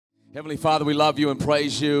Heavenly Father, we love you and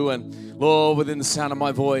praise you. And Lord, within the sound of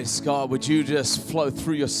my voice, God, would you just flow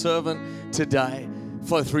through your servant today,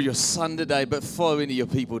 flow through your son today, but flow into your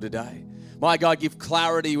people today. My God, give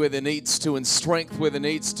clarity where there needs to, and strength where there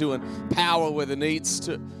needs to, and power where there needs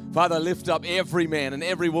to. Father, lift up every man and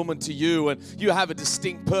every woman to you, and you have a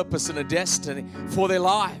distinct purpose and a destiny for their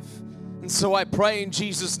life. And so I pray in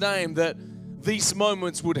Jesus' name that these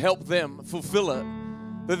moments would help them fulfill it,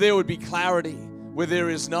 that there would be clarity where there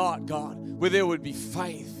is not, God, where there would be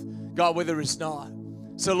faith, God, where there is not.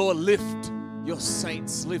 So, Lord, lift your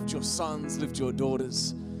saints, lift your sons, lift your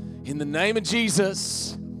daughters in the name of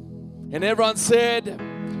Jesus. And everyone said,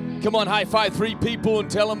 come on, high five 3 people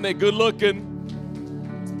and tell them they're good looking.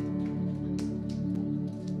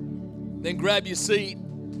 Then grab your seat.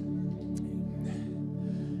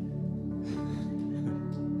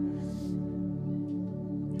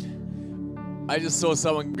 I just saw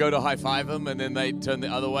someone go to high five him and then they turned the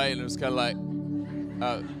other way, and it was kind of like,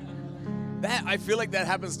 that. I feel like that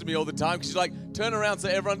happens to me all the time, because you like turn around so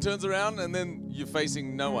everyone turns around and then you're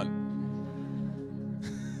facing no one.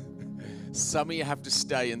 Some of you have to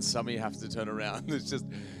stay and some of you have to turn around. It's just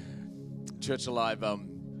Church Alive,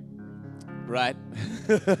 right?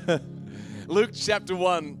 Luke chapter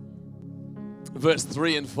 1, verse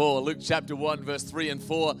 3 and 4. Luke chapter 1, verse 3 and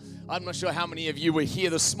 4. I'm not sure how many of you were here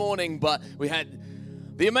this morning, but we had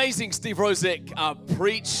the amazing Steve Rosick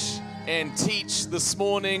preach and teach this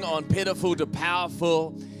morning on Pitiful to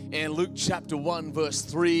Powerful. And Luke chapter 1, verse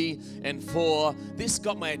 3 and 4. This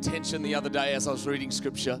got my attention the other day as I was reading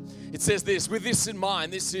scripture. It says this, with this in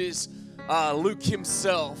mind, this is Luke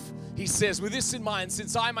himself. He says, with this in mind,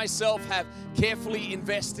 since I myself have carefully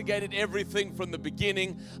investigated everything from the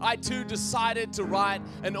beginning, I too decided to write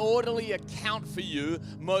an orderly account for you,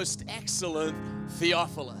 most excellent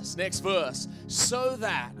Theophilus. Next verse. So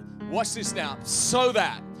that, watch this now, so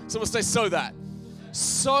that, someone say so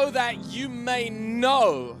that you may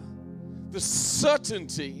know the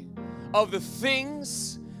certainty of the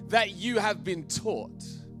things that you have been taught.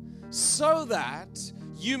 So that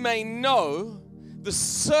you may know the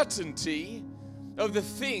certainty of the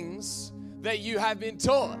things that you have been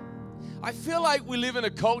taught. I feel like we live in a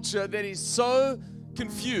culture that is so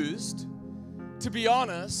confused, to be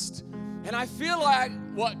honest, and I feel like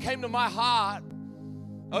what came to my heart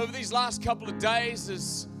over these last couple of days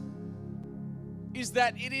is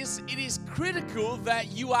that it is critical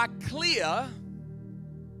that you are clear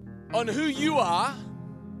on who you are,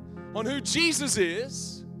 on who Jesus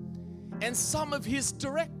is, and some of his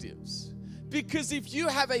directives. Because if you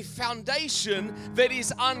have a foundation that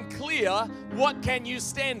is unclear, what can you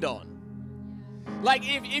stand on? Like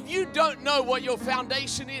if you don't know what your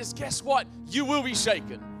foundation is, guess what? You will be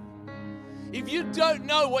shaken. If you don't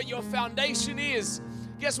know what your foundation is,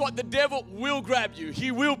 guess what? The devil will grab you.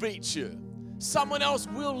 He will beat you. Someone else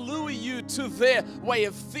will lure you to their way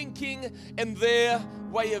of thinking and their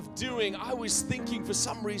way of doing. I was thinking for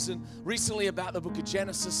some reason recently about the book of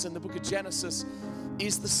Genesis, and the book of Genesis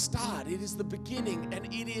is the start. It is the beginning, and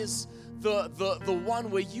it is the one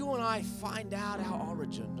where you and I find out our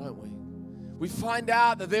origin, don't we? We find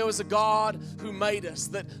out that there was a God who made us,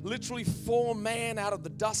 that literally formed man out of the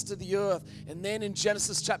dust of the earth. And then in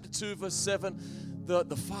Genesis chapter 2, verse 7,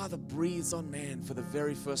 the Father breathes on man for the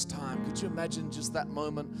very first time. Could you imagine just that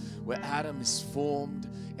moment where Adam is formed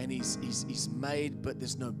and he's made, but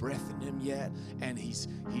there's no breath in him yet, and he's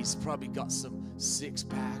probably got some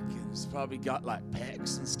six-pack, and he's probably got like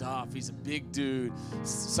pecs and stuff. He's a big dude.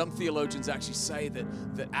 Some theologians actually say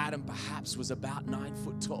that Adam perhaps was about 9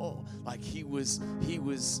 foot tall. Like he was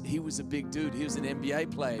a big dude. He was an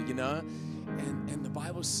NBA player, you know. And the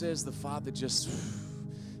Bible says the Father just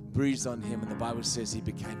breathes on him, and the Bible says he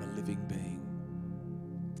became a living being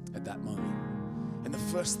at that moment. And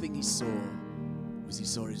the first thing he saw was he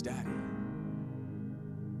saw his daddy.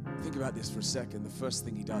 Think about this for a second. The first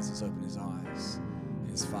thing he does is open his eyes,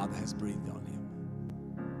 and his Father has breathed on him,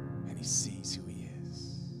 and he sees who he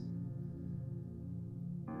is.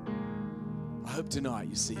 I hope tonight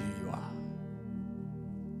you see who you are.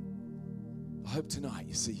 I hope tonight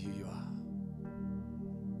you see who you are.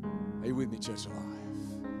 Are you with me, Church Alive?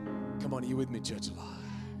 Come on, are you with me, Church Alive?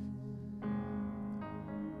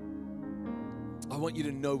 I want you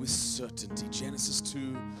to know with certainty, Genesis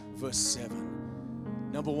 2, verse 7.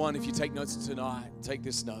 Number one, if you take notes tonight, take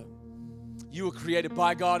this note. You were created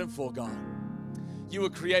by God and for God. You were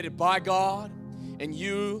created by God, and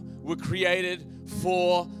you were created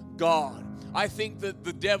for God. I think that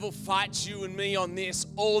the devil fights you and me on this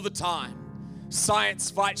all the time. Science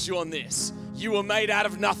fights you on this. You were made out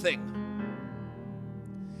of nothing.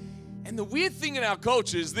 And the weird thing in our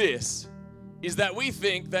culture is this. is that we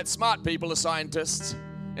think that smart people are scientists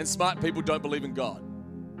and smart people don't believe in God.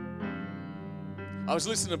 I was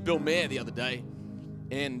listening to Bill Maher the other day,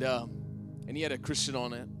 and he had a Christian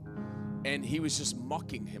on it, and he was just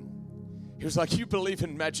mocking him. He was like, "You believe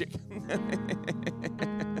in magic?"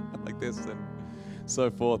 Like this and so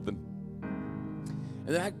forth. And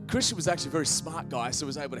that Christian was actually a very smart guy, so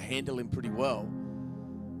was able to handle him pretty well.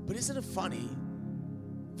 But isn't it funny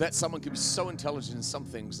that someone can be so intelligent in some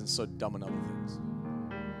things and so dumb in other things?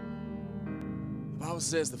 The Bible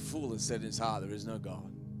says the fool has said in his heart, there is no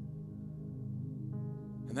God.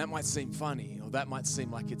 And that might seem funny, or that might seem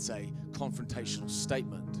like it's a confrontational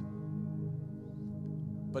statement.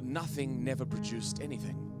 But nothing never produced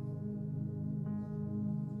anything.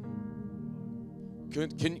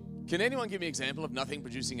 Can anyone give me an example of nothing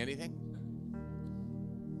producing anything?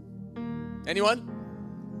 Anyone?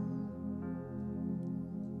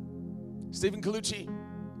 Stephen Colucci,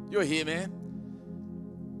 you're here, man.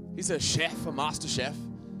 He's a chef, a master chef.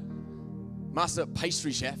 Master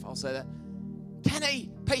pastry chef, I'll say that. Can a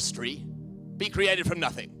pastry be created from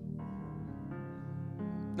nothing?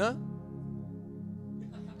 No?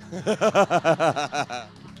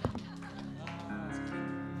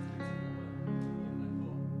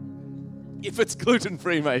 If it's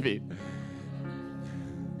gluten-free, maybe.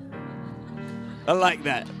 I like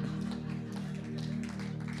that.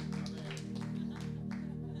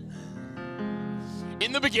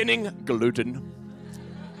 In the beginning, gluten.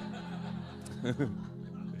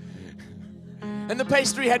 And the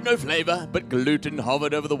pastry had no flavor, but gluten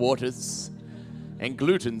hovered over the waters. And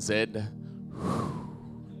gluten said,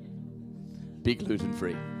 "Be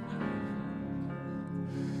gluten-free."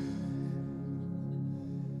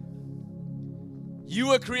 You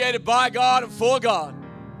were created by God and for God.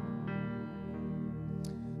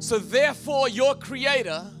 So therefore, your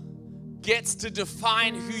Creator gets to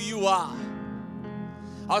define who you are.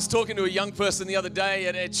 I was talking to a young person the other day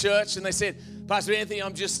at church, and they said, "Pastor Anthony,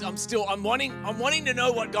 I'm wanting to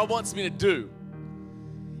know what God wants me to do."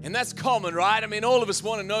 And that's common, right? I mean, all of us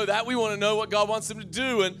want to know that. We want to know what God wants them to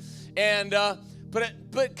do.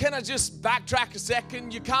 But can I just backtrack a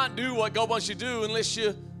second? You can't do what God wants you to do unless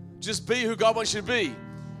you just be who God wants you to be,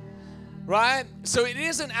 right? So it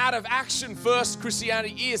isn't out of action first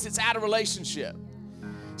Christianity is, it's out of relationship.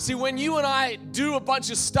 See, when you and I do a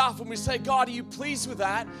bunch of stuff and we say, "God, are you pleased with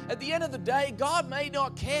that?" At the end of the day, God may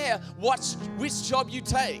not care which job you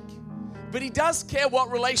take, but He does care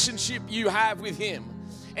what relationship you have with Him.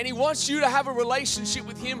 And He wants you to have a relationship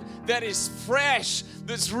with Him that is fresh,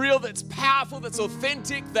 that's real, that's powerful, that's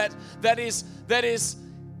authentic, that is.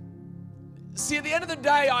 See, at the end of the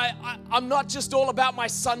day, I'm not just all about my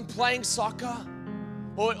son playing soccer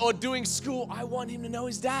or doing school. I want him to know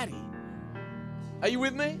his daddy. Are you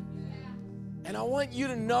with me? And I want you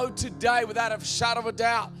to know today, without a shadow of a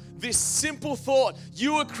doubt, this simple thought: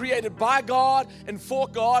 you were created by God and for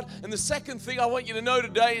God. And the second thing I want you to know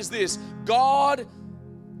today is this: God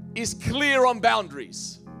is clear on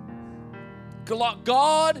boundaries.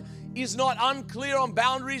 God is not unclear on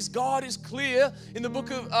boundaries. God is clear. In the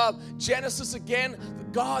book of Genesis again,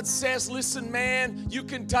 God says, "Listen, man, you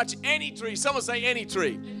can touch any tree." Someone say any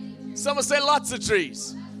tree. Someone say lots of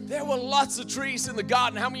trees. There were lots of trees in the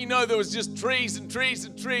garden. How many know there was just trees and trees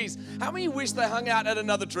and trees? How many wish they hung out at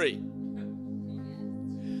another tree?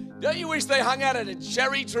 Don't you wish they hung out at a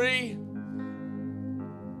cherry tree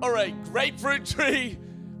or a grapefruit tree?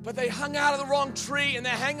 But they hung out of the wrong tree, and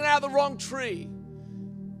they're hanging out of the wrong tree.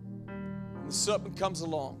 And the serpent comes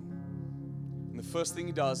along. And the first thing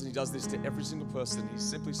he does, and he does this to every single person, he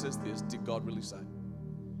simply says this: "Did God really say?"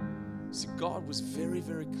 See, God was very,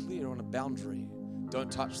 very clear on a boundary. Don't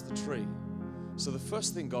touch the tree. So the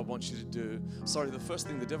first thing God wants you to do, the first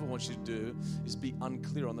thing the devil wants you to do is be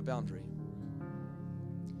unclear on the boundary.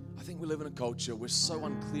 I think we live in a culture, we're so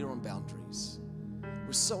unclear on boundaries.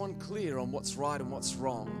 We're so unclear on what's right and what's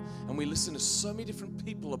wrong. And we listen to so many different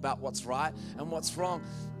people about what's right and what's wrong.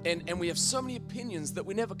 And we have so many opinions that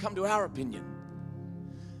we never come to our opinion.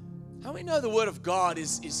 How many know the Word of God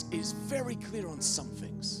is very clear on some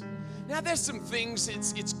things? Now, there's some things,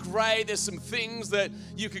 it's gray. There's some things that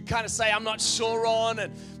you could kind of say, "I'm not sure on,"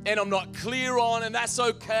 and "I'm not clear on," and that's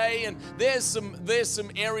okay. And there's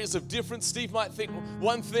some areas of difference. Steve might think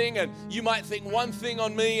one thing, and you might think one thing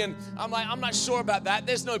on me, and I'm like, "I'm not sure about that."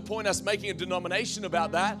 There's no point us making a denomination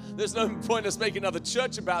about that. There's no point us making another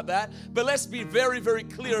church about that. But let's be very, very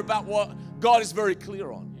clear about what God is very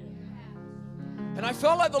clear on. And I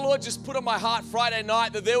felt like the Lord just put on my heart Friday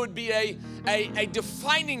night that there would be a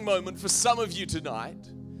defining moment for some of you tonight.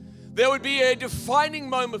 There would be a defining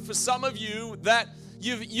moment for some of you that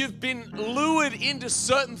You've been lured into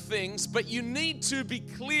certain things, but you need to be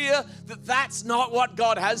clear that that's not what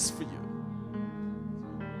God has for you.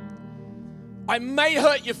 I may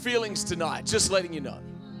hurt your feelings tonight, just letting you know.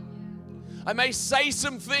 I may say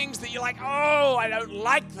some things that you're like, oh, I don't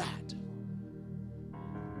like that.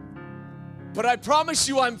 But I promise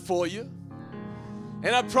you I'm for you.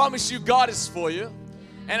 And I promise you God is for you.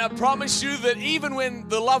 And I promise you that even when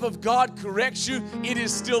the love of God corrects you, it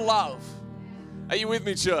is still love. Are you with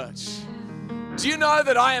me, church? Do you know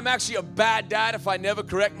that I am actually a bad dad if I never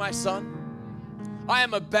correct my son? I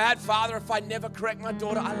am a bad father if I never correct my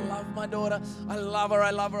daughter. I love my daughter. I love her,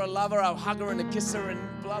 I love her, I love her. I'll hug her and I kiss her and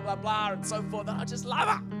blah, blah, blah, and so forth. I just love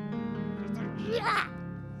her. Yeah.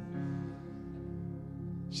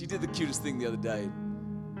 She did the cutest thing the other day.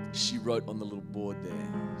 She wrote on the little board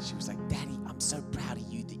there. She was like, Daddy, I'm so proud of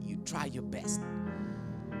you that you try your best.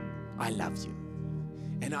 I love you.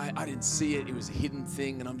 And I didn't see it. It was a hidden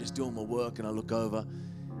thing, and I'm just doing my work, and I look over,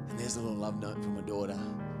 and there's a little love note from my daughter.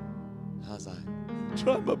 I was like,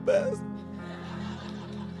 try my best.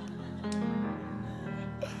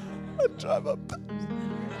 I try my best.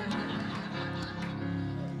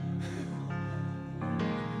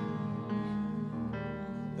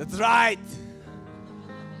 That's right.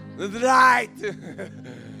 That's right.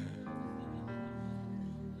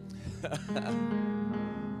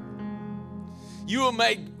 You were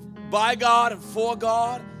made by God and for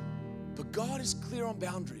God, but God is clear on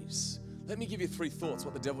boundaries. Let me give you 3 thoughts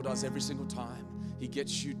what the devil does every single time. He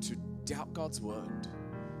gets you to doubt God's word.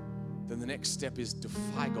 Then the next step is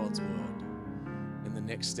defy God's word. And the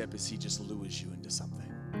next step is he just lures you into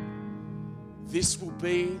something. This will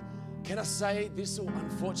be, can I say, this will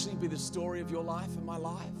unfortunately be the story of your life and my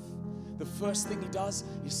life. The first thing he does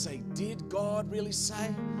is say, did God really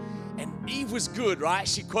say? And Eve was good, right?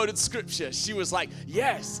 She quoted scripture. She was like,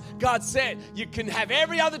 yes, God said you can have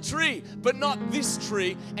every other tree, but not this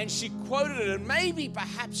tree. And she quoted it, and maybe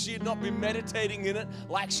perhaps she had not been meditating in it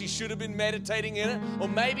like she should have been meditating in it. Or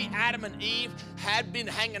maybe Adam and Eve had been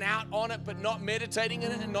hanging out on it, but not meditating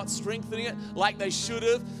in it and not strengthening it like they should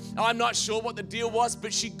have. I'm not sure what the deal was,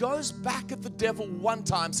 but she goes back at the devil one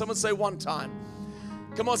time. Someone say one time.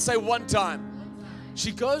 Come on, say one time.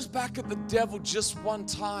 She goes back at the devil just one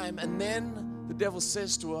time, and then the devil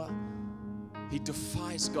says to her, he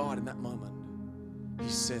defies God in that moment. He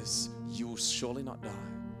says, you will surely not die,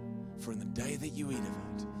 for in the day that you eat of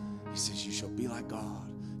it, he says, you shall be like God.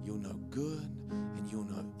 You'll know good and you'll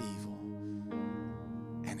know evil.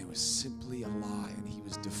 And it was simply a lie, and he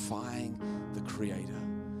was defying the Creator.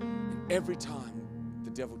 And every time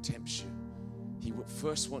the devil tempts you, he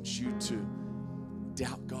first wants you to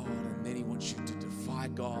doubt God, and then he wants you to defy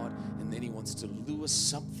God, and then he wants to lure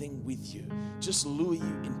something with you. Just lure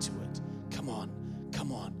you into it. Come on,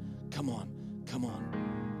 come on, come on, come on.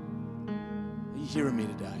 Are you hearing me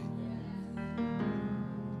today?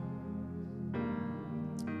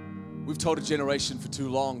 We've told a generation for too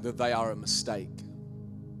long that they are a mistake.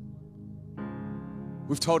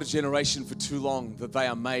 We've told a generation for too long that they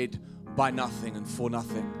are made by nothing and for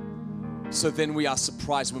nothing. So then we are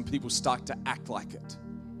surprised when people start to act like it.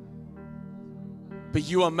 But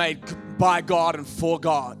you are made by God and for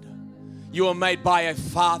God. You are made by a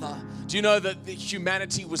Father. Do you know that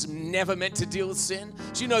humanity was never meant to deal with sin?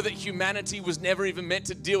 Do you know that humanity was never even meant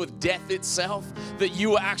to deal with death itself? That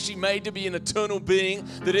you were actually made to be an eternal being?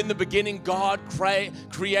 That in the beginning God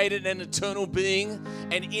created an eternal being?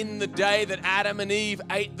 And in the day that Adam and Eve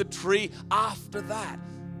ate the tree, after that,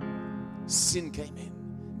 sin came in.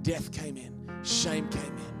 Death came in, shame came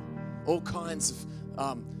in, all kinds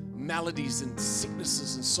of maladies and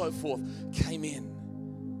sicknesses and so forth came in.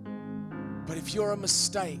 But if you're a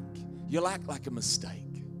mistake, you'll act like a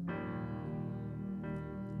mistake.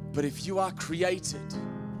 But if you are created,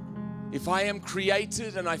 if I am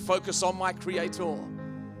created and I focus on my Creator,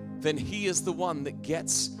 then he is the one that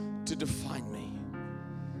gets to define me.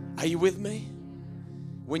 Are you with me?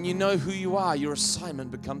 When you know who you are, your assignment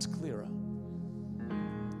becomes clearer.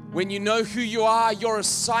 When you know who you are, your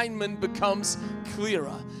assignment becomes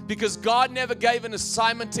clearer. Because God never gave an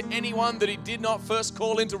assignment to anyone that he did not first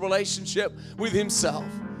call into relationship with himself.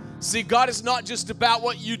 See, God is not just about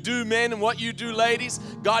what you do, men, and what you do, ladies.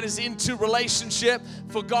 God is into relationship,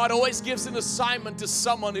 for God always gives an assignment to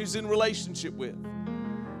someone who's in relationship with.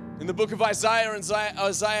 In the book of Isaiah, in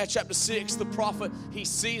Isaiah chapter 6, the prophet, he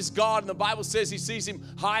sees God, and the Bible says he sees him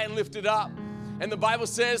high and lifted up. And the Bible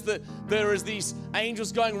says that there is these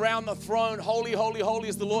angels going around the throne, holy, holy, holy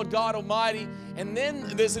is the Lord God Almighty. And then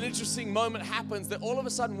there's an interesting moment happens that all of a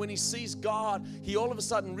sudden when he sees God, he all of a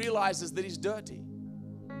sudden realizes that he's dirty.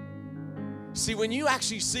 See, when you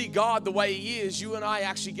actually see God the way He is, you and I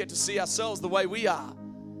actually get to see ourselves the way we are.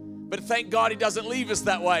 But thank God He doesn't leave us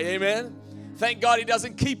that way, amen? Thank God He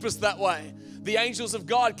doesn't keep us that way. The angels of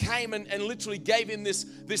God came and literally gave him this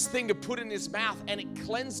thing to put in his mouth, and it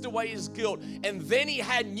cleansed away his guilt. And then he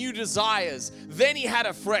had new desires. Then he had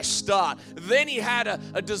a fresh start. Then he had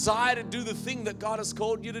a desire to do the thing that God has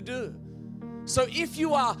called you to do. So if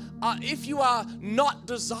you are not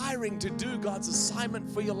desiring to do God's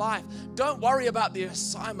assignment for your life, don't worry about the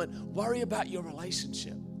assignment. Worry about your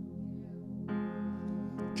relationship.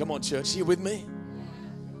 Come on, church, you with me?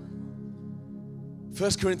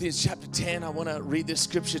 1 Corinthians chapter 10, I want to read this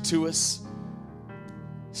scripture to us.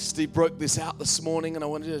 Steve broke this out this morning, and I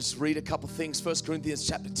wanted to just read a couple things. 1 Corinthians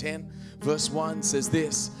chapter 10, verse 1 says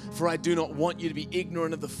this: "For I do not want you to be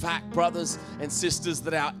ignorant of the fact, brothers and sisters,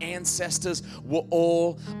 that our ancestors were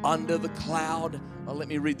all under the cloud." Oh, let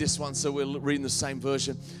me read this one so we're reading the same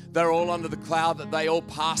version. "They're all under the cloud, that they all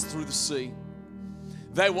passed through the sea.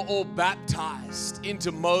 They were all baptized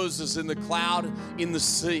into Moses in the cloud in the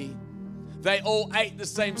sea. They all ate the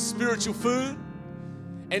same spiritual food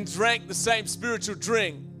and drank the same spiritual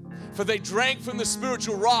drink. For they drank from the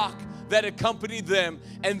spiritual rock that accompanied them,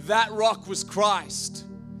 and that rock was Christ.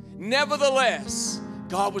 Nevertheless,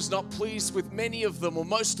 God was not pleased with many of them, or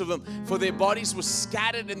most of them, for their bodies were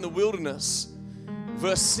scattered in the wilderness."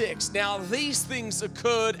 Verse 6, "Now these things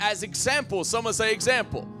occurred as examples." Someone say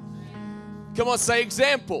example. Come on, say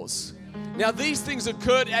examples. "Now these things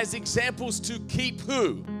occurred as examples to keep"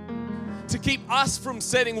 who? To keep us from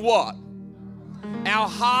setting what? Our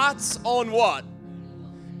hearts on what?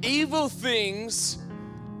 Evil things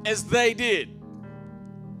as they did.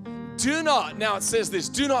 Do not, now it says this,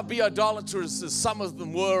 "Do not be idolaters as some of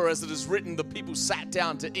them were, as it is written, the people sat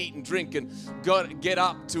down to eat and drink and get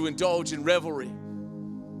up to indulge in revelry.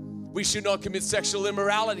 We should not commit sexual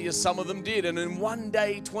immorality as some of them did, and in one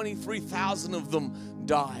day 23,000 of them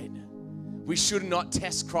died. We should not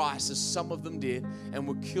test Christ as some of them did and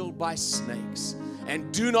were killed by snakes.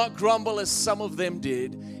 And do not grumble as some of them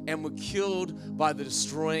did and were killed by the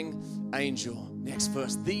destroying angel." Next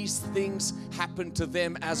verse. "These things happened to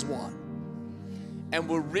them as what? And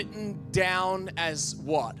were written down as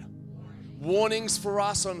what? Warnings for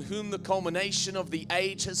us, on whom the culmination of the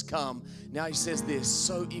age has come." Now he says this: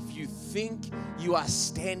 "So if you think you are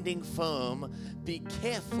standing firm, be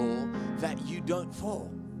careful that you don't fall."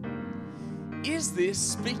 Is this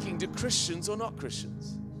speaking to Christians or not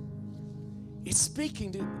Christians? It's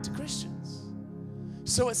speaking to Christians.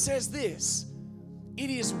 So it says this: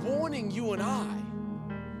 it is warning you and I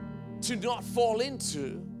to not fall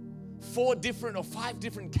into 4 different or 5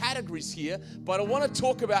 different categories here, but I want to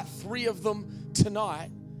talk about 3 of them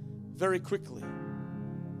tonight very quickly.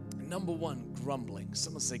 Number 1, grumbling.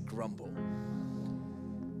 Someone say grumble.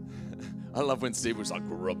 I love when Steve was like,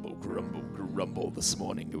 grumble, grumble, grumble this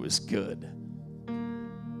morning. It was good.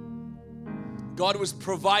 God was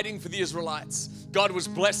providing for the Israelites. God was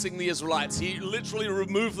blessing the Israelites. He literally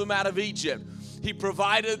removed them out of Egypt. He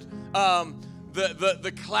provided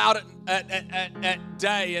the cloud at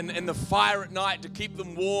day and the fire at night to keep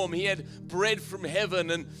them warm. He had bread from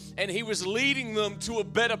heaven, and He was leading them to a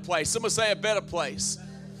better place. Someone say a better place.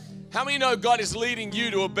 How many know God is leading you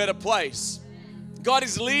to a better place? God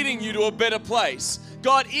is leading you to a better place.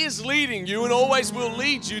 God is leading you and always will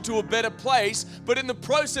lead you to a better place, but in the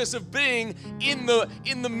process of being in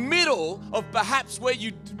the middle of perhaps where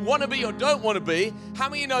you want to be or don't want to be, how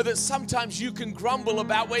many know that sometimes you can grumble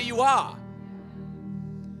about where you are?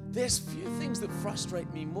 There's few things that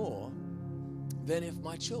frustrate me more than if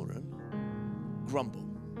my children grumble.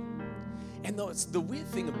 And though it's the weird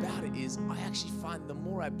thing about it is I actually find the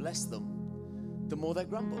more I bless them, the more they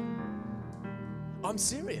grumble. I'm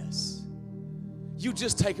serious. You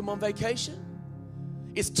just take them on vacation.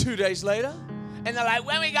 It's 2 days later, and they're like,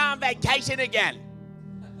 "When we go on vacation again?"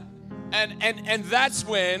 And that's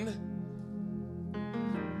when,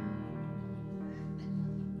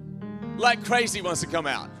 like crazy wants to come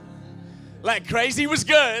out. Like crazy was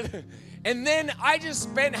good. And then I just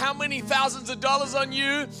spent how many thousands of dollars on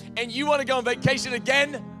you, and you want to go on vacation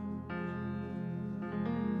again?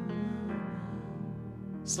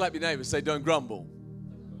 Slap your neighbor, say, "Don't grumble."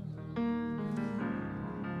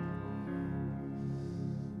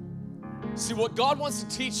 See, what God wants to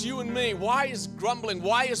teach you and me, why is grumbling,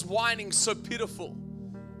 why is whining so pitiful?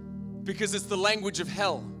 Because it's the language of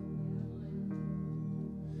hell.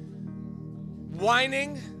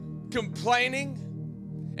 Whining, complaining,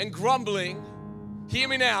 and grumbling, hear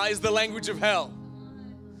me now, is the language of hell.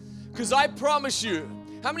 Because I promise you,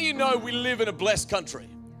 how many of you know we live in a blessed country?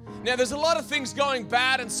 Now, there's a lot of things going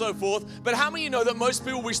bad and so forth, but how many of you know that most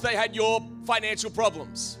people wish they had your financial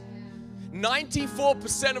problems.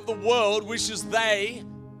 94% of the world wishes they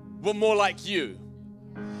were more like you.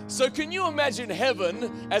 So can you imagine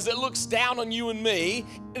heaven as it looks down on you and me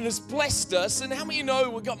and has blessed us? And how many of you know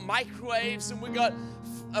we've got microwaves and we've got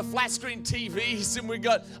flat screen TVs and we've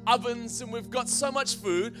got ovens and we've got so much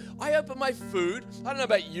food. I open my food, I don't know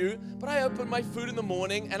about you, but I open my food in the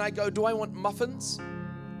morning and I go, do I want muffins?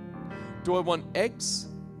 Do I want eggs?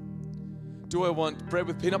 Do I want bread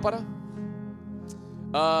with peanut butter?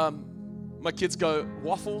 My kids go,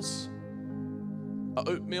 waffles,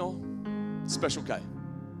 oatmeal, Special K.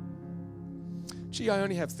 Gee, I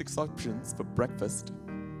only have 6 options for breakfast.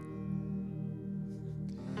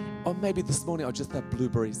 Or maybe this morning I'll just have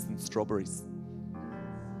blueberries and strawberries.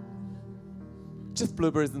 Just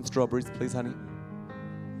blueberries and strawberries, please, honey.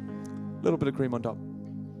 A little bit of cream on top.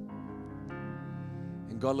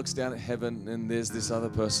 And God looks down at heaven and there's this other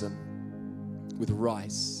person with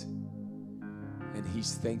rice. And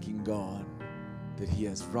he's thanking God that he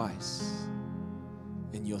has rice.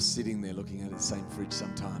 And you're sitting there looking at the same fridge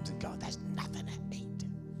sometimes and going, there's nothing to eat.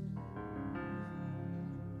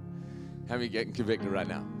 How many are getting convicted right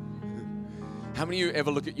now? How many of you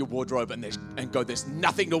ever look at your wardrobe and go, there's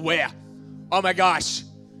nothing to wear? Oh my gosh,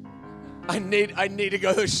 I need to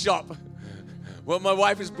go to the shop. Well, my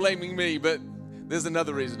wife is blaming me, but there's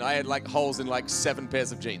another reason. I had like holes in like 7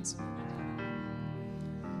 pairs of jeans.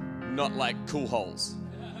 Not like cool holes.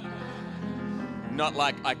 Not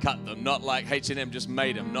like I cut them, not like H&M just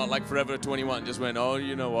made them, not like Forever 21 just went, oh,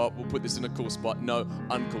 you know what, we'll put this in a cool spot. No,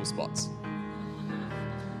 uncool spots.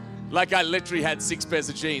 Like I literally had 6 pairs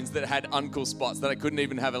of jeans that had uncool spots that I couldn't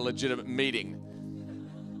even have a legitimate meeting.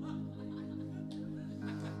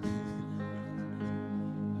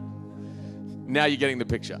 Now you're getting the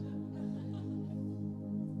picture.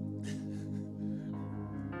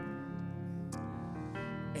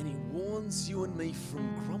 And he warns you and me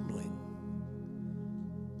from grumbling.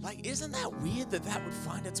 Like, isn't that weird that would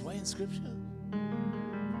find its way in Scripture?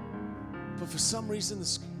 But for some reason,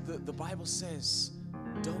 the Bible says,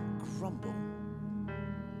 don't grumble.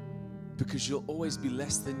 Because you'll always be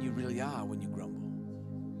less than you really are when you grumble.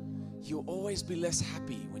 You'll always be less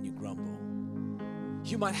happy when you grumble.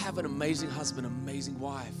 You might have an amazing husband, amazing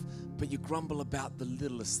wife, but you grumble about the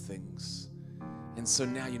littlest things. And so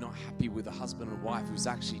now you're not happy with a husband or wife who's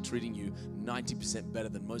actually treating you 90% better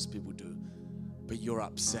than most people do. But you're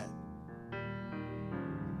upset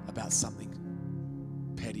about something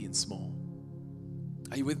petty and small.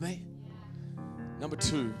 Are you with me? Number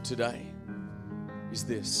 2 today is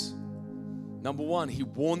this. Number 1, he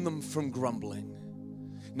warned them from grumbling.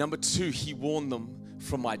 Number 2, he warned them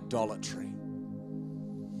from idolatry.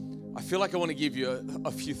 I feel like I want to give you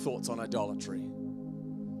a few thoughts on idolatry.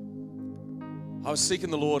 I was seeking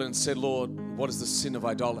the Lord and said, Lord, what is the sin of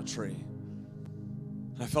idolatry?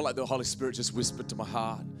 And I felt like the Holy Spirit just whispered to my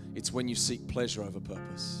heart, it's when you seek pleasure over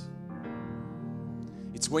purpose.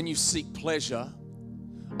 It's when you seek pleasure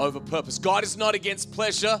over purpose. God is not against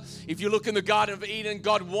pleasure. If you look in the Garden of Eden,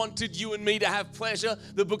 God wanted you and me to have pleasure.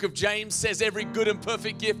 The book of James says every good and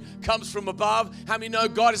perfect gift comes from above. How many know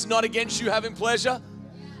God is not against you having pleasure?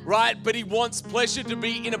 Right? But he wants pleasure to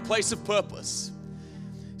be in a place of purpose.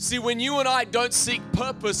 See, when you and I don't seek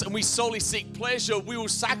purpose and we solely seek pleasure, we will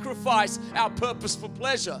sacrifice our purpose for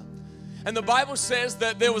pleasure. And the Bible says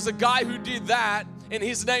that there was a guy who did that, and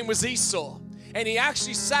his name was Esau. And he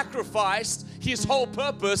actually sacrificed his whole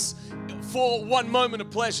purpose for one moment of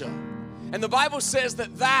pleasure. And the Bible says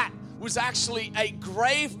that was actually a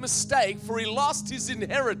grave mistake, for he lost his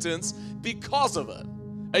inheritance because of it.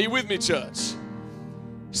 Are you with me, church?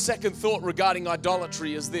 Second thought regarding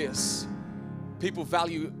idolatry is this. People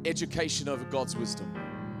value education over God's wisdom.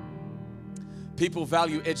 People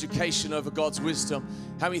value education over God's wisdom.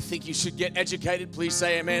 How many think you should get educated? Please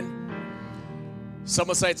say amen.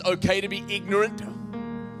 Someone say it's okay to be ignorant.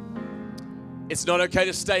 It's not okay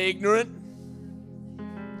to stay ignorant.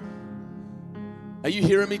 Are you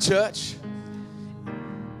hearing me, church?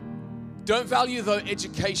 Don't value, though,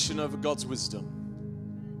 education over God's wisdom.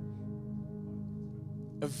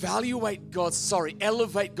 Elevate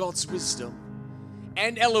God's wisdom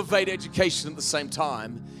and elevate education at the same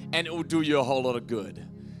time, and it will do you a whole lot of good.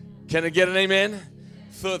 Can I get an amen?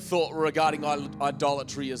 Third thought regarding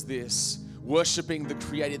idolatry is this. Worshipping the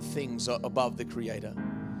created things above the Creator.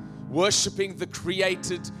 Worshipping the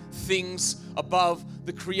created things above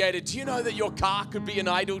the Creator. Do you know that your car could be an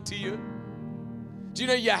idol to you? Do you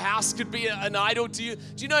know your house could be an idol to you?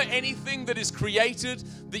 Do you know anything that is created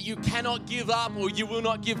that you cannot give up or you will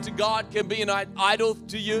not give to God can be an idol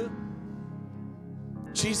to you?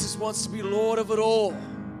 Jesus wants to be Lord of it all.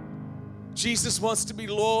 Jesus wants to be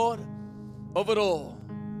Lord. of it all,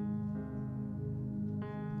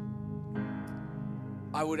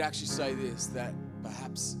 I would actually say this, that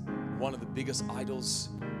perhaps one of the biggest idols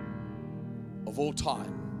of all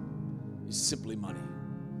time is simply money.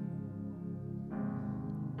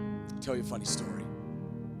 I'll tell you a funny story.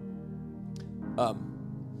 How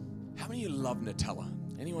many of you love Nutella?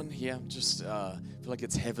 Anyone here just feel like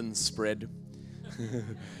it's heaven's spread?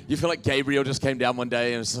 You feel like Gabriel just came down one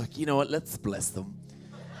day and was like, you know what, let's bless them.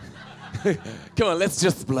 Come on, let's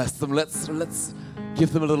just bless them. Let's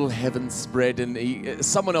give them a little heaven spread. And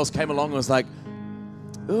someone else came along and was like,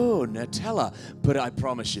 oh, Nutella. But I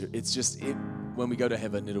promise you, it's just, when we go to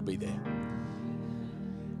heaven, it'll be there.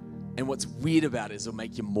 And what's weird about it is it'll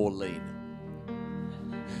make you more lean.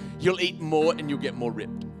 You'll eat more and you'll get more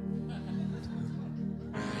ripped.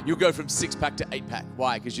 You'll go from 6-pack to 8-pack.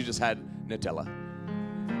 Why? Because you just had Nutella.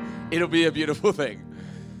 It'll be a beautiful thing.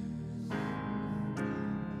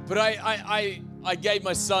 But I gave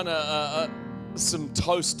my son some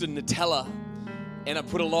toast and Nutella, and I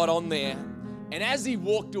put a lot on there. And as he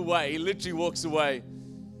walked away, he literally walks away,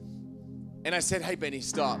 and I said, hey, Benny,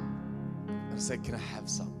 stop. And I said, can I have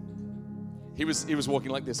some? He was walking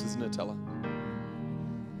like this with Nutella.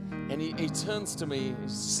 And he turns to me,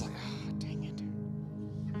 he's just like, oh, dang it.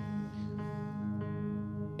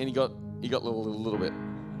 And he got a little bit.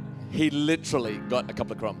 He literally got a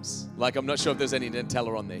couple of crumbs. Like, I'm not sure if there's any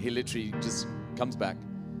Nutella on there. He literally just comes back.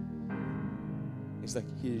 He's like,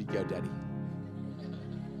 here you go, Daddy.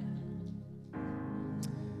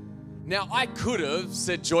 Now, I could have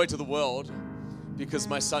said joy to the world because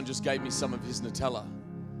my son just gave me some of his Nutella.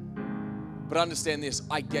 But understand this,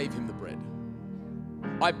 I gave him the bread.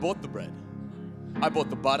 I bought the bread. I bought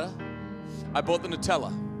the butter. I bought the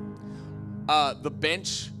Nutella. The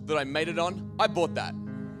bench that I made it on, I bought that.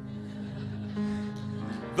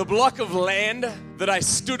 The block of land that I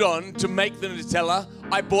stood on to make the Nutella,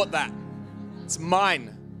 I bought that. It's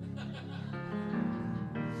mine.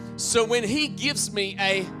 So when he gives me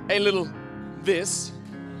a little this,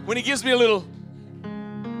 when he gives me a little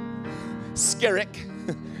skerrick,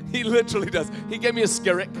 he literally does. He gave me a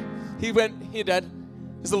skerrick. He went, here, Dad,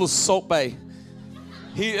 here's a little Salt Bay.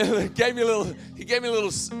 He gave me a little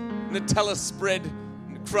Nutella spread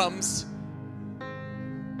crumbs.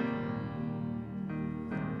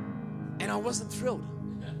 And I wasn't thrilled.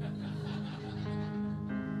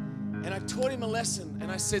 And I taught him a lesson,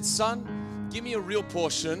 and I said, son, give me a real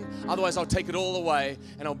portion, otherwise I'll take it all away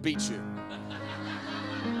and I'll beat you.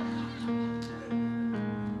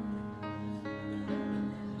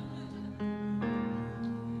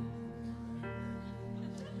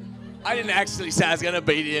 I didn't actually say I was going to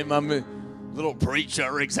beat him. I'm a little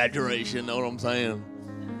preacher exaggeration, know what I'm saying?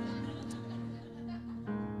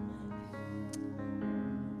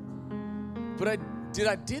 But did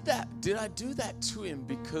I do that to him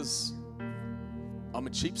because I'm a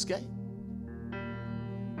cheapskate?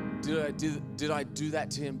 Did I do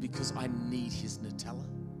that to him because I need his Nutella?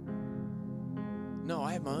 No,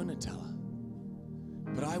 I have my own Nutella.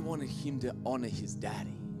 But I wanted him to honor his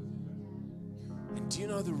daddy. And do you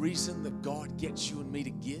know the reason that God gets you and me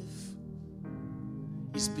to give?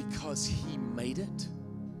 Is because he made it.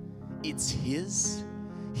 It's his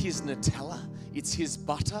Nutella, it's his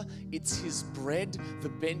butter, it's his bread, the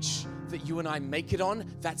bench that you and I make it on,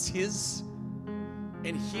 that's his.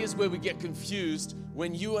 And here's where we get confused.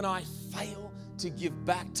 When you and I fail to give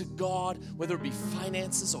back to God, whether it be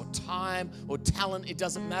finances or time or talent, it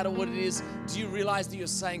doesn't matter what it is. Do you realize that you're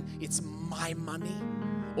saying, it's my money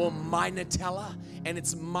or my Nutella and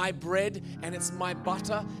it's my bread and it's my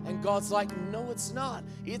butter? And God's like, no, it's not.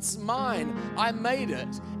 It's mine. I made it.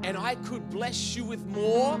 And I could bless you with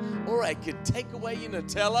more, or I could take away your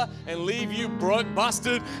Nutella and leave you broke,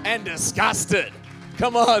 busted, and disgusted.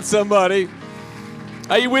 Come on, somebody.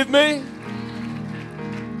 Are you with me?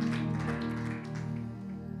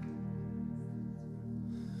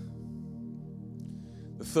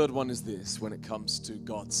 The third one is this, when it comes to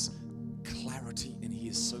God's clarity, and he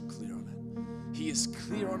is so clear on it. He is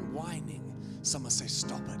clear on whining. Someone say,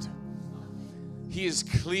 stop it. He is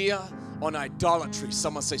clear on idolatry.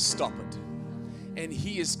 Someone say, stop it. And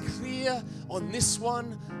he is clear on this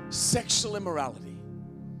one, sexual immorality.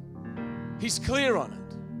 He's clear on it.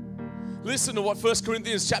 Listen to what 1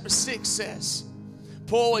 Corinthians chapter 6 says.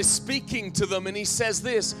 Paul is speaking to them, and he says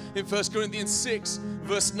this in 1 Corinthians 6,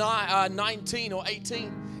 verse 19 or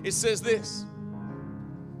 18. It says this.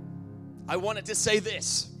 I wanted to say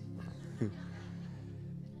this.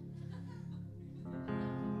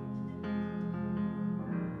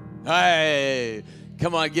 Hey,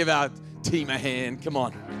 come on, give our team a hand. Come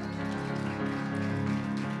on.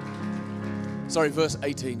 Sorry, verse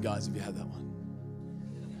 18, guys, if you have that one.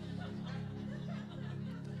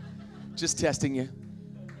 Just testing you.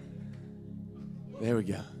 There we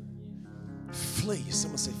go. Flee.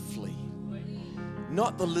 Someone say flee.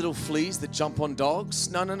 Not the little fleas that jump on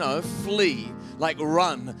dogs. No, no, no. Flee. Like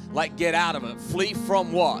run. Like get out of it. Flee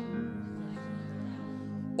from what?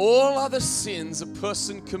 All other sins a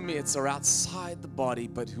person commits are outside the body,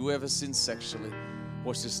 but whoever sins sexually,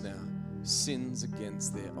 watch this now, sins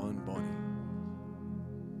against their own body.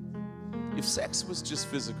 If sex was just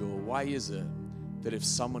physical, why is it that if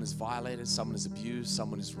someone is violated, someone is abused,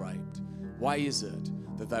 someone is raped, why is it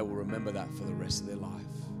that they will remember that for the rest of their life?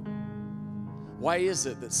 Why is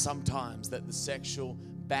it that sometimes that the sexual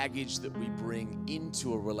baggage that we bring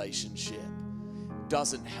into a relationship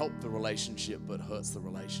doesn't help the relationship but hurts the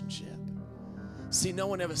relationship? See, no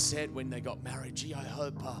one ever said when they got married, gee, I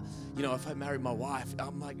hope, if I married my wife,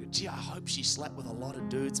 I'm like, gee, I hope she slept with a lot of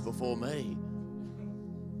dudes before me.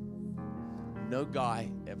 No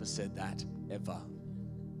guy ever said that, ever.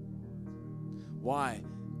 Why?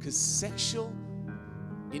 Because sexual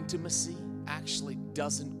intimacy actually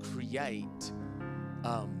doesn't create,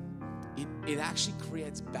 it actually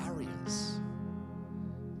creates barriers.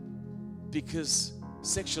 Because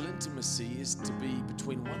sexual intimacy is to be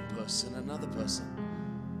between one person and another person.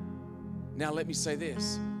 Now, let me say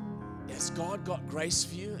this. Has God got grace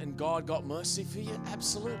for you and God got mercy for you?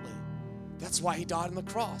 Absolutely. That's why He died on the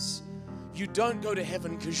cross. You don't go to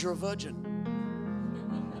heaven because you're a virgin.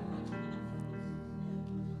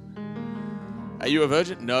 Are you a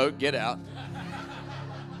virgin? No, get out.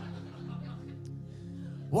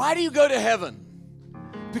 Why do you go to heaven?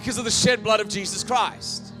 Because of the shed blood of Jesus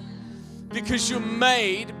Christ. Because you're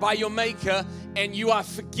made by your Maker and you are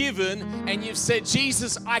forgiven and you've said,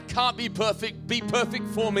 Jesus, I can't be perfect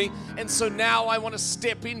for me. And so now I want to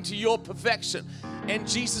step into your perfection. And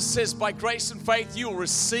Jesus says, by grace and faith, you'll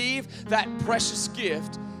receive that precious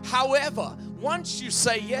gift. However, once you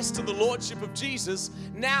say yes to the Lordship of Jesus,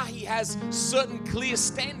 now He has certain clear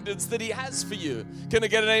standards that He has for you. Can I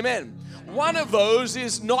get an amen? One of those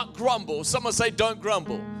is not grumble. Someone say, don't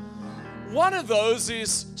grumble. One of those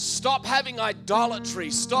is stop having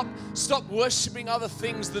idolatry. Stop worshiping other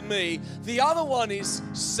things than me. The other one is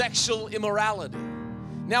sexual immorality.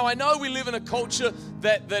 Now, I know we live in a culture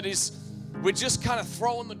that is, we're just kind of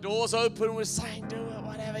throwing the doors open and we're saying, do it,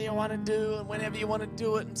 whatever you want to do and whenever you want to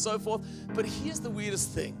do it and so forth. But here's the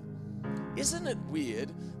weirdest thing. Isn't it weird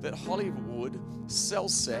that Hollywood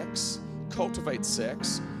sells sex, cultivates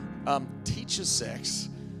sex, teaches sex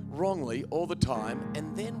wrongly all the time,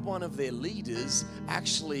 and then one of their leaders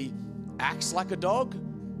actually acts like a dog?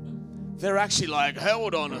 They're actually like,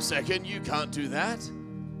 hold on a second, you can't do that.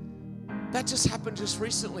 That just happened just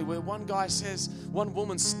recently where one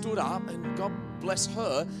woman stood up and God bless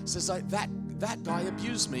her, says like, that guy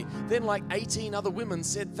abused me. Then like 18 other women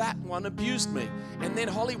said that one abused me. And then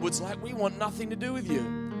Hollywood's like, we want nothing to do with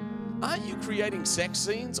you. Aren't you creating sex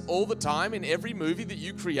scenes all the time in every movie that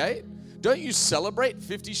you create? Don't you celebrate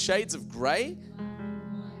 50 Shades of Grey?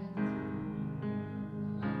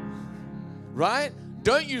 Right?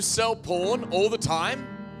 Don't you sell porn all the time?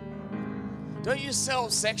 Don't you sell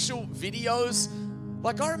sexual videos?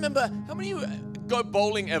 Like, I remember, how many of you go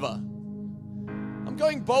bowling ever? I'm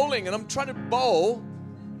going bowling and I'm trying to bowl.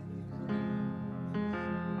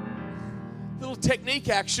 Little technique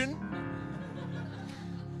action.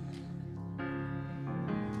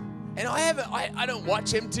 And I don't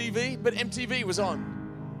watch MTV, but MTV was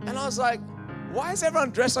on. And I was like, why is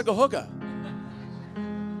everyone dressed like a hooker?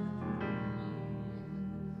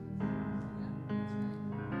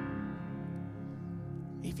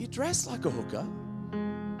 If you dress like a hooker,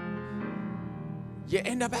 you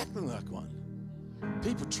end up acting like one.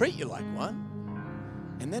 People treat you like one,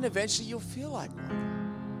 and then eventually you'll feel like one.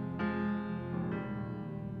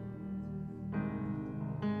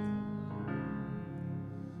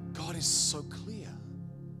 God is so clear.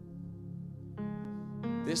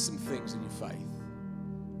 There's some things in your faith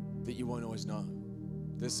that you won't always know.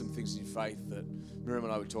 There's some things in your faith that Miriam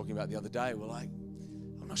and I were talking about the other day. We're like,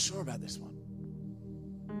 I'm not sure about this one.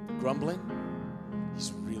 Grumbling,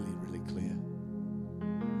 He's really, really clear.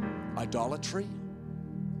 Idolatry,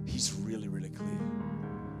 He's really, really clear.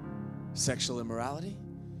 Sexual immorality,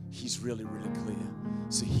 He's really, really clear.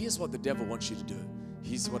 So here's what the devil wants you to do.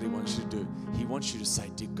 Here's what he wants you to do. He wants you to say,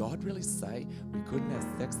 did God really say we couldn't have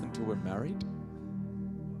sex until we're married?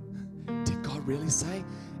 Did God really say?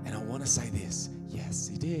 And I want to say this. Yes,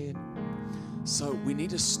 He did. So we need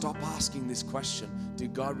to stop asking this question.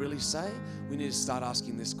 Did God really say? We need to start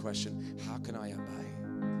asking this question. How can I obey?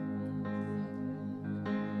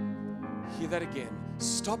 Hear that again.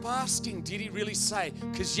 Stop asking, did He really say?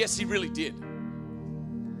 Because yes, He really did.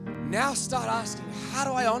 Now start asking, how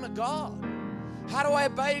do I honor God? How do I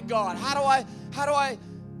obey God? How do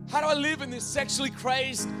I live in this sexually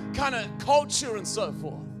crazed kind of culture and so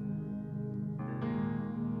forth?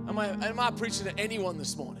 Am I preaching to anyone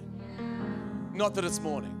this morning? Not that it's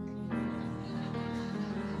morning.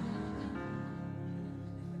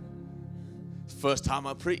 First time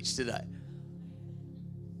I preached today.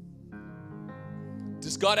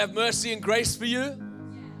 Does God have mercy and grace for you?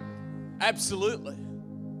 Absolutely.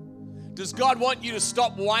 Does God want you to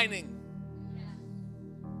stop whining?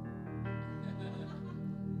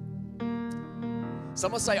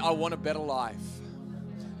 Someone say, I want a better life.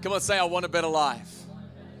 Come on, say, I want a better life.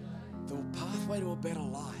 The pathway to a better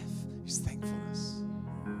life is thankfulness.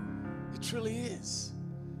 It truly is.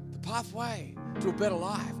 The pathway to a better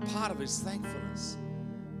life, part of it is thankfulness.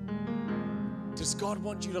 Does God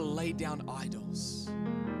want you to lay down idols?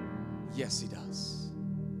 Yes, He does.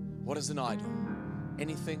 What is an idol?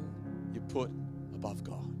 Anything you put above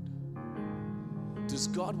God. Does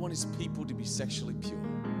God want His people to be sexually pure,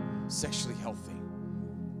 sexually healthy?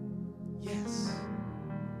 Yes.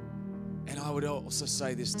 And I would also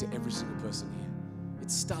say this to every single person here.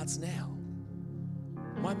 It starts now.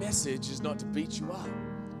 My message is not to beat you up.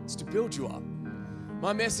 It's to build you up.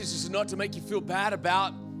 My message is not to make you feel bad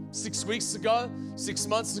about 6 weeks ago, 6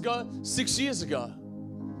 months ago, 6 years ago.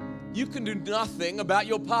 You can do nothing about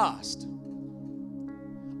your past.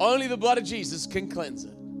 Only the blood of Jesus can cleanse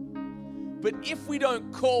it. But if we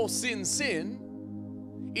don't call sin, sin,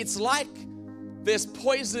 it's like there's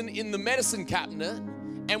poison in the medicine cabinet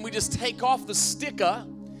and we just take off the sticker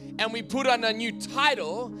and we put on a new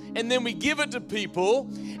title and then we give it to people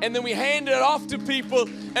and then we hand it off to people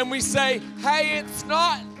and we say, hey, it's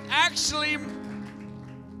not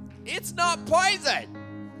poison.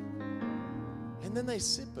 And then they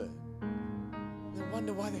sip it. And they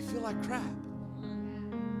wonder why they feel like crap.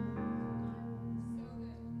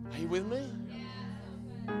 Are you with me?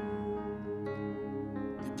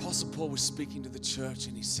 The Apostle Paul was speaking to the church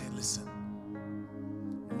and he said, listen,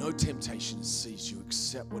 no temptation has seized you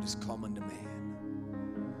except what is common to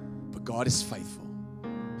man. But God is faithful.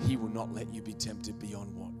 He will not let you be tempted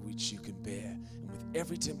beyond what which you can bear. And with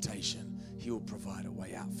every temptation, He will provide a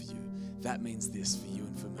way out for you. That means this for you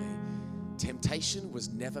and for me. Temptation was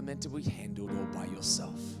never meant to be handled all by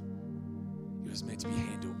yourself. It was meant to be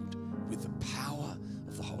handled with the power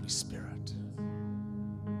of the Holy Spirit.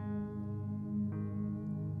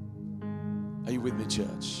 Are you with me,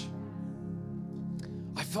 church?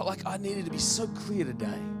 I felt like I needed to be so clear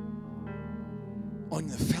today on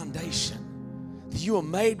the foundation that you are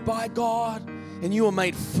made by God and you are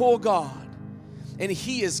made for God. And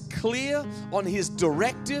He is clear on His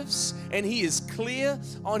directives and He is clear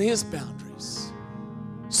on His boundaries.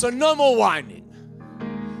 So no more whining.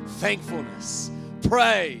 Thankfulness,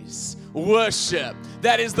 praise, worship.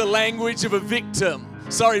 That is the language of a victor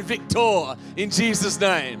in Jesus'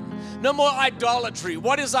 name. No more idolatry.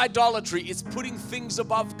 What is idolatry? It's putting things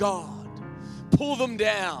above God. Pull them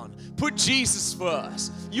down. Put Jesus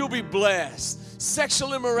first. You'll be blessed.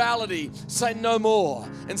 Sexual immorality, say no more.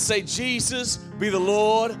 And say, Jesus, be the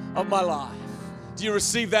Lord of my life. Do you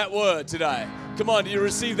receive that word today? Come on, do you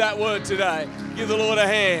receive that word today? Give the Lord a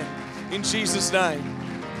hand in Jesus' name.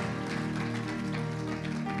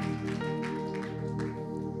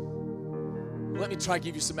 Let me try to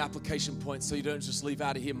give you some application points so you don't just leave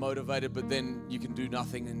out of here motivated, but then you can do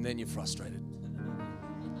nothing and then you're frustrated.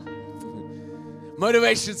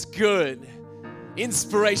 Motivation's good.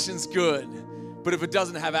 Inspiration's good. But if it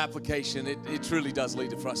doesn't have application, it truly does lead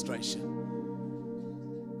to frustration.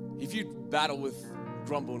 If you battle with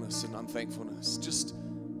grumbleness and unthankfulness, just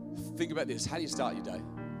think about this. How do you start your day?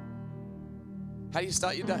 How do you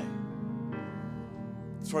start your day?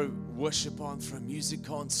 Throw worship on, throw music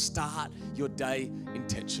on. Start your day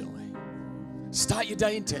intentionally. Start your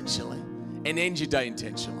day intentionally and end your day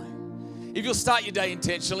intentionally. If you'll start your day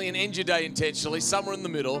intentionally and end your day intentionally, somewhere in the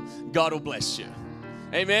middle, God will bless you.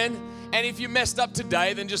 Amen? And if you messed up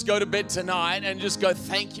today, then just go to bed tonight and just go,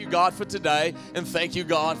 thank you, God, for today, and thank you,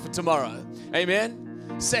 God, for tomorrow.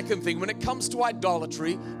 Amen? Second thing, when it comes to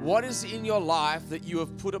idolatry, what is in your life that you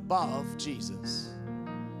have put above Jesus?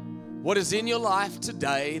 What is in your life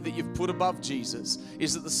today that you've put above Jesus?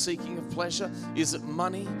 Is it the seeking of pleasure? Is it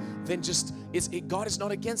money? Then God is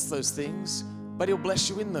not against those things, but He'll bless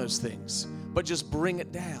you in those things. But just bring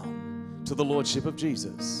it down to the Lordship of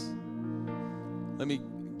Jesus. Let me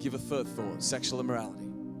give a third thought, sexual immorality.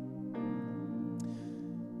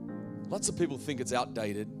 Lots of people think it's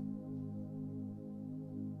outdated,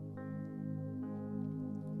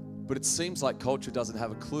 but it seems like culture doesn't have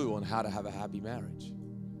a clue on how to have a happy marriage.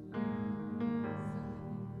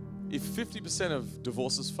 If 50% of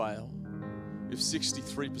divorces fail, if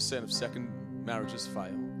 63% of second marriages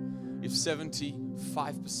fail, if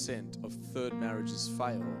 75% of third marriages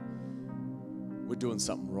fail, we're doing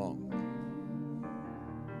something wrong.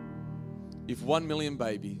 If 1 million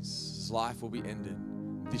babies' life will be ended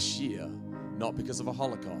this year, not because of a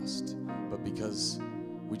Holocaust, but because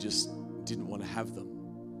we just didn't want to have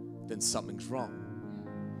them, then something's wrong.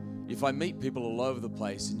 If I meet people all over the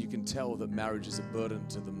place and you can tell that marriage is a burden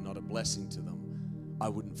to them, not a blessing to them, I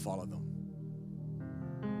wouldn't follow them.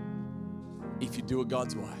 If you do it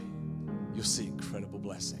God's way, you'll see incredible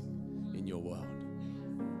blessing in your world.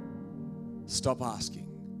 Stop asking,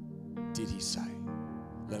 did he say?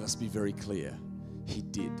 Let us be very clear, he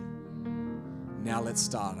did. Now let's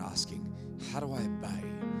start asking, how do I obey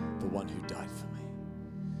the one who died for me?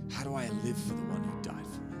 How do I live for the one who died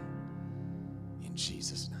for me? In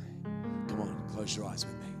Jesus' name. Come on, close your eyes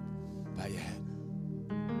with me. Bow your head.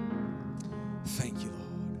 Thank you, Lord.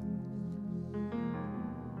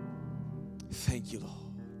 Thank you, Lord.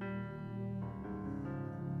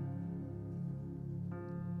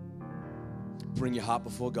 Bring your heart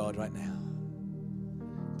before God right now.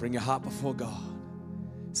 Bring your heart before God.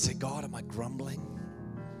 Say, God, am I grumbling?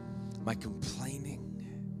 Am I complaining?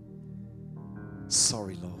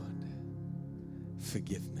 Sorry, Lord.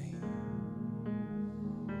 Forgive me.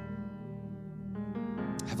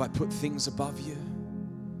 Have I put things above you?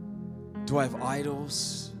 Do I have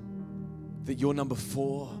idols that you're number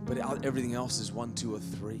 4, but everything else is 1, 2, or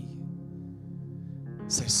 3?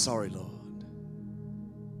 Say, sorry, Lord.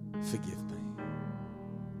 Forgive me.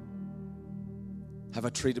 Have I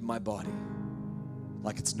treated my body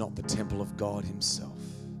like it's not the temple of God himself?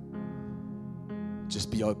 Just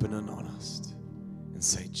be open and honest and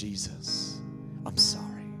say, Jesus, I'm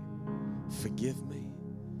sorry. Forgive me.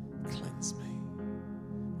 Cleanse me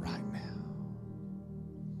right now.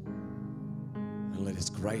 And let his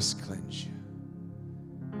grace cleanse you.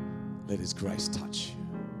 Let his grace touch you.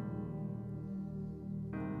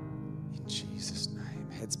 In Jesus' name.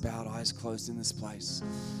 Heads bowed, eyes closed in this place.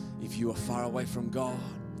 If you are far away from God,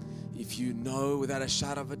 if you know without a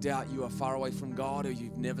shadow of a doubt you are far away from God, or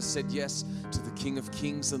you've never said yes to the King of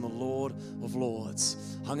Kings and the Lord of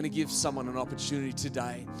Lords, I'm going to give someone an opportunity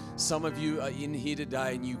today. Some of you are in here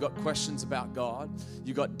today and you've got questions about God.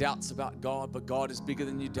 You've got doubts about God, but God is bigger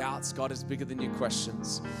than your doubts. God is bigger than your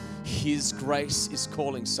questions. His grace is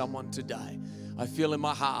calling someone today. I feel in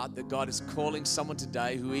my heart that God is calling someone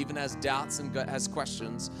today who even has doubts and has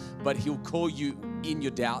questions, but he'll call you in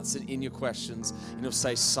your doubts and in your questions, and he'll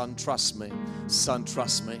say, son, trust me. Son,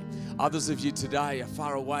 trust me. Others of you today are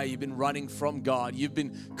far away. You've been running from God. You've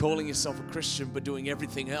been calling yourself a Christian, but doing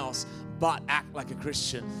everything else but act like a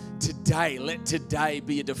Christian. Today, let today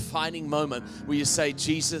be a defining moment where you say,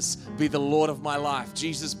 Jesus, be the Lord of my life.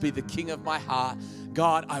 Jesus, be the King of my heart.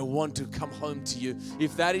 God, I want to come home to you.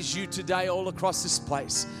 If that is you today all across this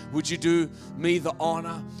place, would you do me the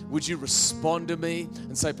honor? Would you respond to me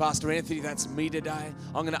and say, Pastor Anthony, that's me today.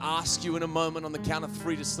 I'm going to ask you in a moment on the count of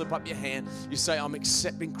 3 to slip up your hand. You say, I'm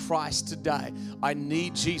accepting Christ today. I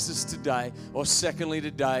need Jesus today. Or secondly,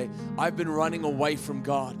 today, I've been running away from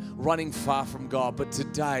God, running far from God. But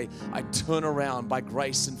today, I turn around by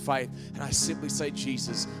grace and faith, and I simply say,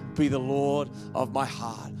 Jesus, be the Lord of my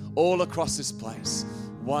heart. All across this place.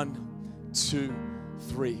 1, 2,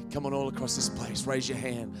 3. Come on, all across this place. Raise your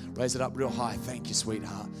hand. Raise it up real high. Thank you,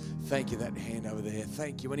 sweetheart. Thank you, that hand over there.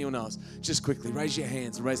 Thank you. Anyone else? Just quickly, raise your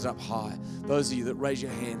hands and raise it up high. Those of you that raise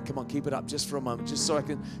your hand, come on, keep it up just for a moment, just so I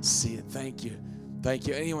can see it. Thank you. Thank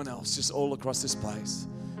you. Anyone else? Just all across this place.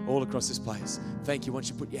 All across this place. Thank you. Once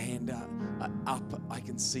you put your hand up, I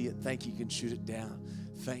can see it. Thank you. You can shoot it down.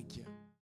 Thank you.